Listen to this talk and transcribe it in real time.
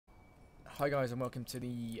Hi guys and welcome to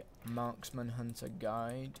the Marksman Hunter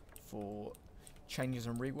guide for changes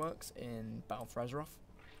and reworks in Battle for Azeroth.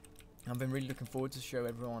 I've been really looking forward to show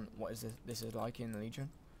everyone what this is like in Legion,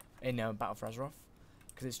 in Battle for Azeroth,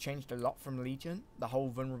 because it's changed a lot from Legion. The whole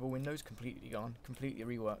vulnerable window is completely gone, completely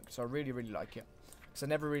reworked. So I really like it, because I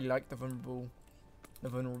never really liked the vulnerable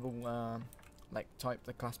like type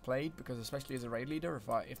the class played, because especially as a raid leader,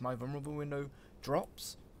 if my vulnerable window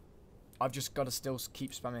drops, I've just got to still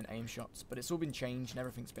keep spamming aim shots. But it's all been changed and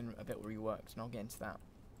everything's been a bit reworked, and I'll get into that.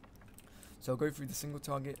 So I'll go through the single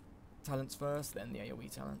target talents first, then the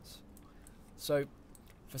AoE talents. So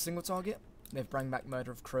for single target, they've brought back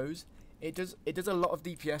Murder of Crows. It does a lot of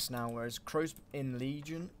DPS now, whereas Crows in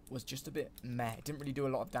Legion was just a bit meh. It didn't really do a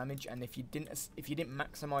lot of damage, and if you didn't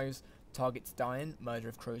maximize targets dying, Murder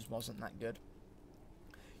of Crows wasn't that good.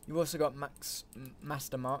 You've also got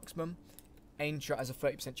Master Marksman. Aim shot has a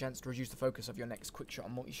 30% chance to reduce the focus of your next quick shot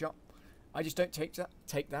and multi-shot. I just don't take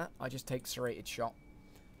that. I just take serrated shot,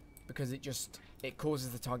 because it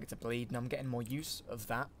causes the target to bleed, and I'm getting more use of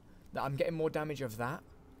that. I'm getting more damage of that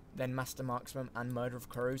than Master Marksman and Murder of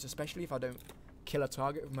Crows, especially if I don't kill a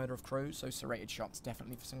target with Murder of Crows. So serrated shots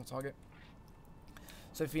definitely for single target.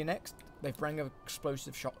 So for your next, they've brought an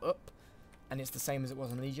explosive shot up, and it's the same as it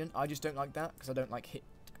was in Legion. I just don't like that, because I don't like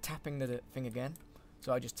tapping the thing again.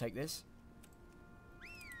 So I just take this.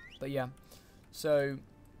 But yeah, so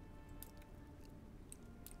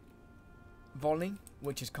volley,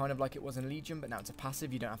 which is kind of like it was in Legion, but now it's a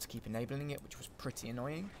passive. You don't have to keep enabling it, which was pretty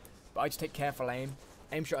annoying. But I just take careful aim.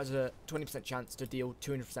 Aim shot has a 20% chance to deal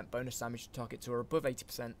 200% bonus damage to targets who are above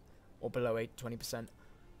 80% or below 20%.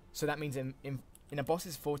 So that means in a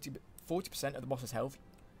boss's 40% of the boss's health,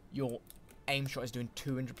 your aim shot is doing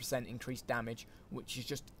 200% increased damage, which is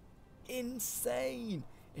just insane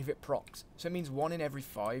if it procs. So it means 1 in every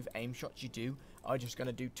 5 aim shots you do are just going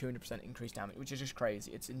to do 200% increased damage, which is just crazy.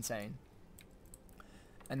 It's insane.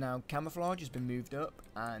 And now Camouflage has been moved up,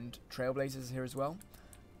 and Trailblazers is here as well.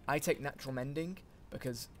 I take Natural Mending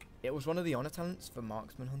because it was one of the honor talents for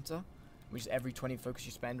Marksman Hunter, which is every 20 focus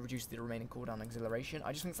you spend reduces the remaining cooldown Exhilaration.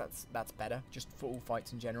 I just think that's better, just for all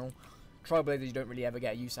fights in general. Trailblazers, you don't really ever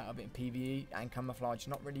get use out of it in PvE, and Camouflage,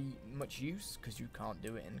 not really much use because you can't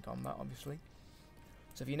do it in combat, obviously.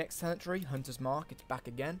 So for your next talent tree, Hunter's Mark, it's back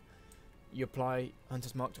again. You apply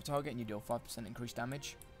Hunter's Mark to a target and you deal 5% increased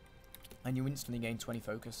damage, and you instantly gain 20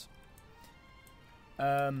 focus.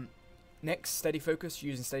 Next, Steady Focus.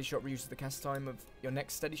 Using Steady Shot reduces the cast time of your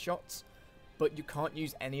next steady shots, but you can't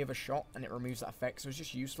use any of a shot and it removes that effect, so it's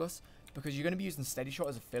just useless, because you're going to be using Steady Shot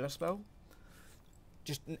as a filler spell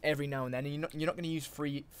just every now and then, and you're not going to use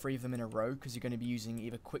three of them in a row, because you're going to be using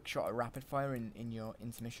either Quick Shot or Rapid Fire in your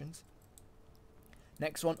intermissions.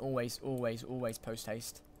 Next one, always post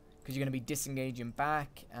haste, because you're going to be disengaging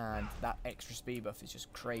back, and that extra speed buff is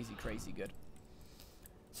just crazy good.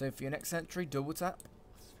 So for your next sentry, double tap.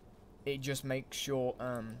 It just makes sure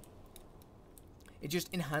it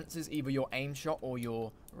just enhances either your aim shot or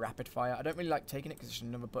your rapid fire. I don't really like taking it because it's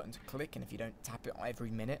another button to click, and if you don't tap it every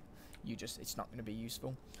minute, it's not going to be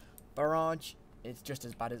useful. Barrage, it's just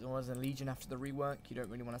as bad as it was in Legion after the rework. You don't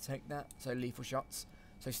really want to take that. So lethal shots.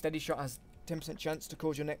 So Steady Shot has 10% chance to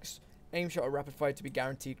cause your next aim shot or rapid fire to be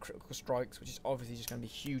guaranteed critical strikes, which is obviously just going to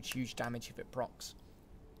be huge damage if it procs.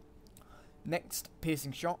 Next,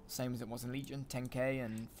 Piercing Shot, same as it was in Legion, 10k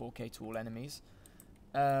and 4k to all enemies.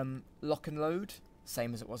 Lock and Load,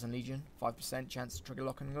 same as it was in Legion, 5% chance to trigger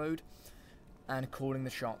lock and load. And Calling the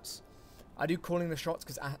Shots. I do Calling the Shots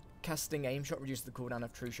because casting aim shot reduces the cooldown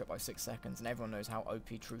of True Shot by 6 seconds, and everyone knows how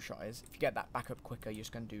OP True Shot is. If you get that back up quicker, you're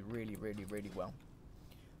just going to do really well.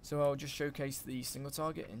 So I'll just showcase the single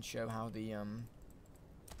target and show how the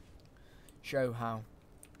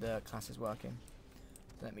class is working.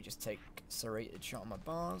 So let me just take serrated shot on my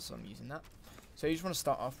bars, so I'm using that. So you just want to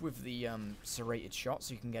start off with the serrated shot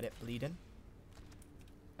so you can get it bleeding.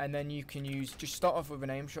 And then you can just start off with an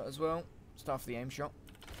aim shot as well. Start off with the aim shot.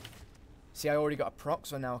 See, I already got a proc,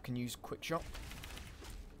 so now I can use Quick Shot.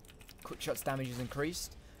 Quick Shot's damage is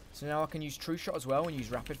increased. So now I can use True Shot as well and use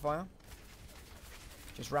Rapid Fire.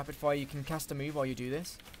 Just Rapid Fire, you can cast a move while you do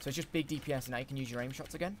this. So it's just big DPS, and now you can use your aim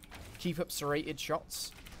shots again. Keep up serrated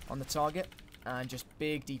shots on the target, and just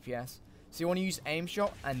big DPS. So you want to use aim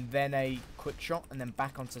shot and then a quick shot and then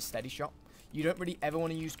back onto steady shot. You don't really ever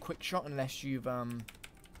want to use quick shot unless you've got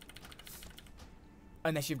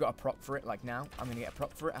a proc for it, like now. I'm going to get a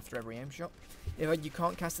proc for it after every aim shot. If you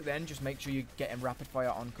can't cast it then, just make sure you're getting rapid fire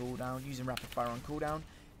on cooldown, using rapid fire on cooldown.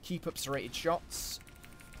 Keep up serrated shots.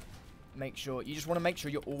 You just want to make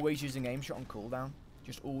sure you're always using aim shot on cooldown,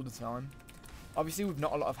 just all the time. Obviously with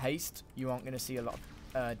not a lot of haste, you aren't going to see a lot of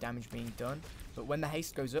damage being done. But when the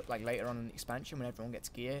haste goes up, like later on in the expansion, when everyone gets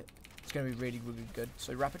gear, it's going to be really, really good.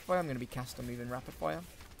 So rapid fire, I'm going to be casting moving rapid fire.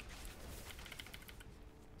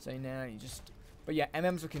 So now you just... But yeah,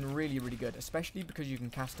 MM's looking really, really good, especially because you can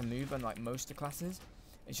cast a move on like most of the classes.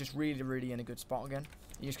 It's just really, really in a good spot again.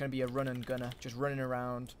 You're just going to be a run and gunner, just running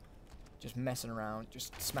around, just messing around,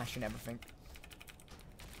 just smashing everything.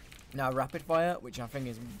 Now rapid fire, which I think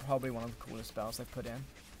is probably one of the coolest spells they've put in.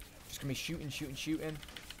 Just going to be shooting, shooting, shooting,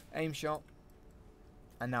 aim shot.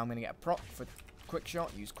 And now I'm going to get a proc for quick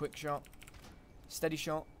shot, use quick shot, steady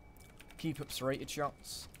shot, keep up serrated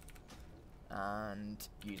shots, and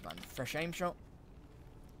use my fresh aim shot.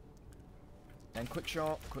 Then quick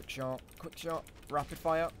shot, quick shot, quick shot, rapid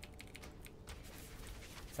fire.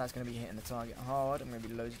 So that's going to be hitting the target hard. I'm going to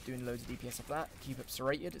be doing loads of DPS off that. Keep up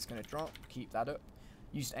serrated, it's going to drop, keep that up.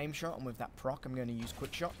 Use aim shot, and with that proc I'm going to use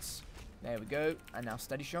quick shots. There we go, and now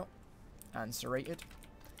steady shot, and serrated.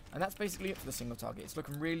 And that's basically it for the single target. It's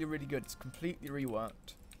looking really, really good. It's completely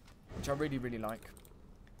reworked, which I really, really like.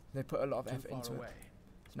 They put a lot of effort into it.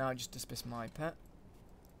 So now I just dismiss my pet,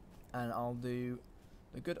 and I'll do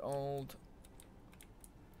the good old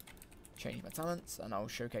change my talents, and I'll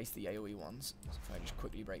showcase the AoE ones. So if I just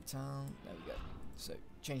quickly break down, there we go. So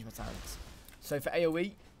change my talents. So for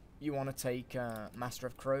AoE, you want to take Master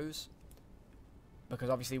of Crows, because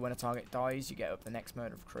obviously when a target dies, you get up the next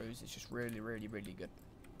Murder of Crows. It's just really, really, really good.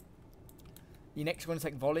 You next want to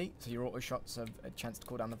take Volley, so your auto shots have a chance to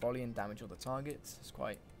call down the volley and damage all the targets. It's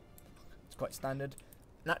quite standard.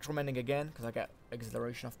 Natural Mending again, because I get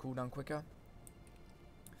Exhilaration off cooldown quicker.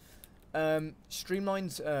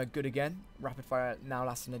 Streamline's good again. Rapid fire now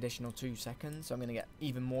lasts an additional 2 seconds, so I'm going to get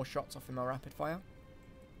even more shots off in my rapid fire.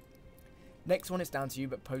 Next one is down to you,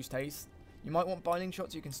 but post haste. You might want binding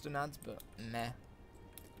shots, you can stun ads, but meh.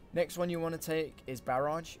 Next one you want to take is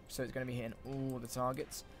Barrage, so it's going to be hitting all the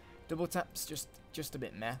targets. Double taps, just a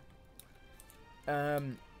bit meh.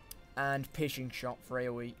 And Piercing Shot for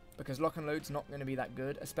AoE, because Lock and Load's not going to be that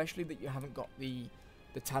good, especially that you haven't got the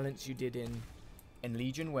talents you did in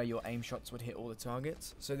Legion, where your aim shots would hit all the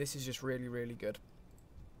targets. So this is just really, really good.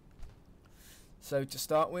 So to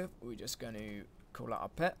start with, we're just going to call out our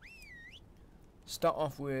pet. Start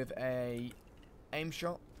off with a aim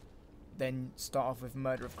shot, then start off with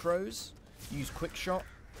Murder of Crows, use quick shot,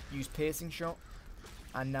 use piercing shot,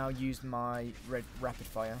 and now use my red rapid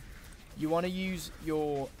fire. You want to use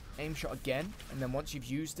your aim shot again, and then once you've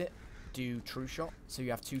used it, do true shot, so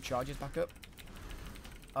you have 2 charges back up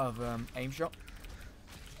of aim shot.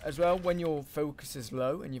 As well, when your focus is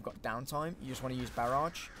low and you've got downtime, you just want to use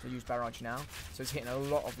Barrage, so use Barrage now. So it's hitting a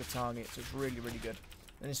lot of the targets, so it's really, really good.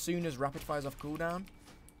 And as soon as rapid fire's off cooldown,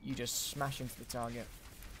 you just smash into the target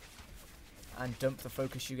and dump the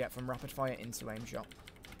focus you get from rapid fire into aim shot.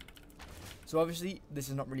 So obviously this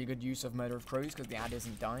is not really good use of Murder of Crows because the ad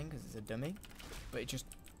isn't dying because it's a dummy. But it just,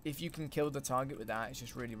 if you can kill the target with that, it's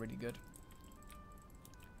just really, really good.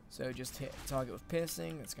 So just hit target with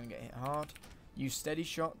piercing, it's going to get hit hard. Use steady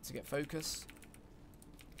shot to get focus.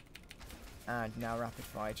 And now rapid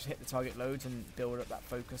fire, just hit the target loads and build up that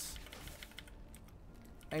focus.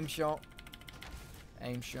 Aim shot,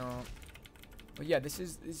 aim shot. But yeah, this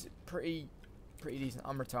is pretty decent.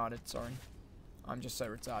 I'm retarded, sorry. I'm just so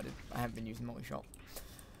retarded. I haven't been using multi-shot.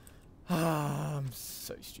 I'm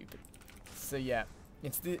so stupid. So yeah,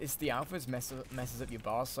 it's the alphas messes up your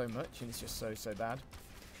bars so much, and it's just so bad.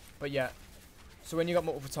 But yeah, so when you got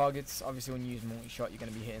multiple targets, obviously when you use multi-shot, you're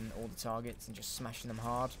going to be hitting all the targets and just smashing them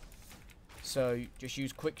hard. So just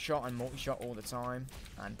use quick shot and multi-shot all the time,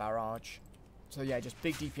 and Barrage. So yeah, just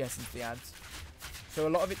big DPS into the ads. So a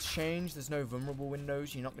lot of it's changed. There's no vulnerable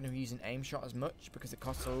windows. You're not going to be using aim shot as much because it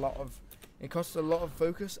costs a lot of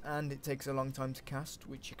focus and it takes a long time to cast,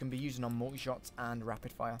 which you can be using on multi-shots and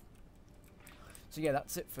rapid fire. So yeah,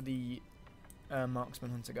 that's it for the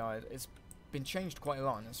Marksman Hunter guide. It's been changed quite a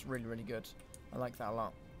lot and it's really, really good. I like that a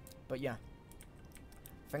lot. But yeah,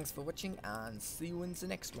 thanks for watching and see you in the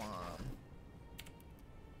next one.